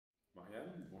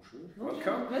Bonjour.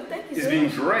 Welcome. Well, thank you It's so been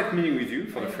much. great meeting with you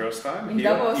for the first time In here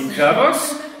Davos. in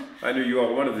Davos. I know you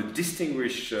are one of the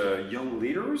distinguished young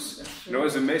leaders. And I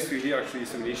was amazed to hear actually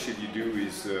some initiative you do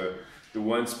is the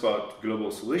One Spot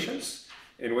Global Solutions,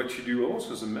 and what you do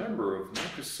also as a member of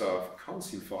Microsoft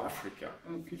Council for Africa.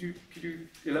 Could you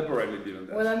elaborate a little bit on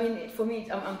that? Well, I mean, for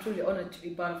me, I'm truly honored to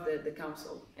be part of the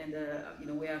council, and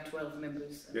we are 12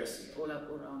 members all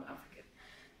around Africa.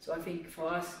 So I think for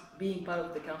us, being part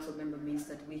of the council member means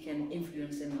that we can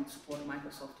influence and support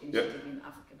Microsoft initiative in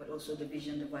Africa, but also the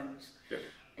vision, the values,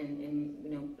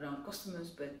 and around customers,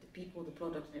 but the people, the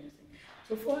products, and everything.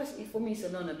 So for me, it's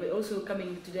an honor. But also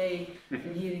coming today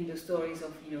and hearing the stories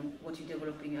of what you're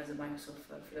developing as a Microsoft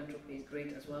philanthropy is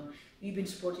great as well. We've been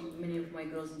supporting many of my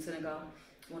girls in Senegal.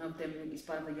 One of them is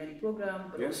part of the YARI program,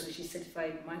 but also she's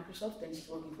certified Microsoft and she's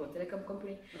working for a telecom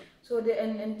company. So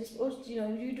this also,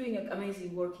 you're doing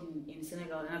amazing work in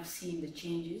Senegal, and I've seen the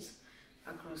changes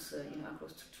across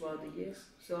throughout the years.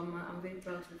 So I'm very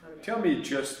proud to be part of it. Tell me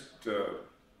just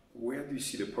where do you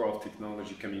see the power of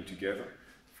technology coming together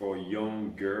for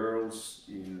young girls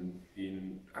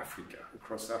in Africa,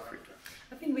 across Africa?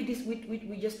 I think we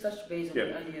just touched base on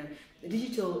it earlier. The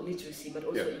digital literacy, but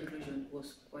also inclusion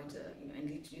was quite, and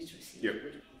literacy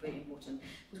was very important.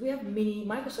 Because we have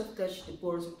Microsoft touched the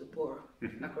poorest of the poor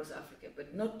across Africa,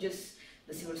 but not just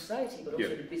the civil society, but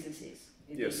also the businesses.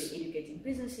 They're educating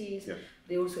businesses,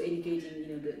 they're also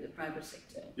educating the private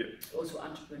sector, also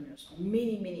entrepreneurs.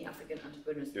 Many African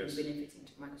entrepreneurs benefit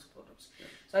into Microsoft products.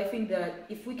 So I think that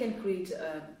if we can create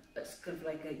a kind of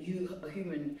like a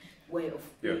human way of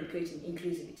creating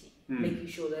inclusivity, making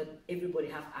sure that everybody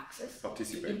have access to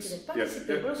internet,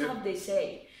 participate, but also have their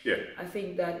say. I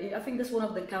think that's one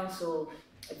of the council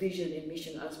vision and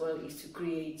mission as well, is to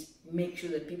make sure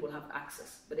that people have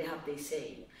access, but they have their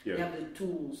say. They have the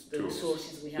tools, the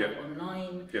resources we have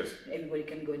online. Everybody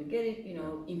can go and get it.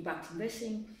 Impact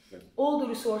investing, all the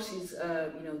resources.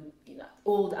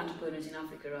 All the entrepreneurs in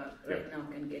Africa right now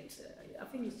can get. I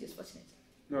think it's just fascinating.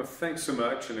 No, thanks so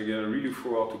much, and again, I really look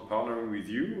forward to partnering with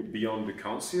you beyond the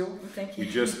council. Thank you.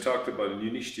 We just talked about a new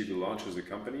initiative we launched as a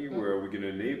company where we're going to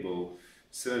enable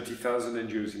 70,000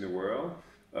 NGOs in the world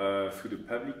through the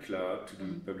public cloud to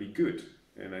do public good.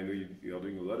 And I know you are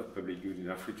doing a lot of public good in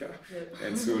Africa,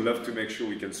 and so I'd love to make sure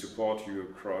we can support you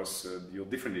across your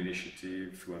different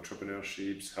initiatives through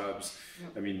entrepreneurships, hubs.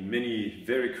 I mean, many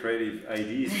very creative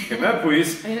ideas you came up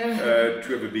with to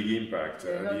have a big impact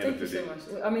at the end of the day. Thank you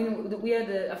so much. I mean, we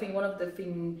are I think one of the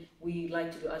things we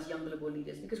like to do as young global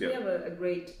leaders, because we have a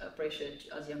great pressure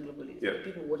as young global leaders.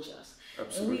 People watch us.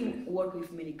 Absolutely. And we work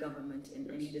with many governments and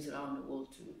leaders around the world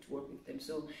to work with them.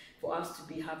 So for us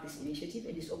to have this initiative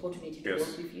and this opportunity to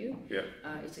work with you,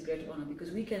 it's a great honor,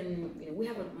 because we can, we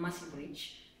have a massive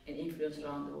reach and influence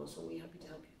around the world. So we're happy to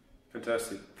help you.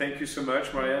 Fantastic. Thank you so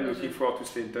much, Marieme. Looking forward to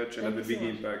stay in touch and have a big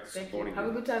impact supporting you.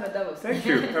 Have a good time at Davos. Thank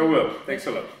you. I will. Thanks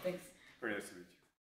a lot. Thanks.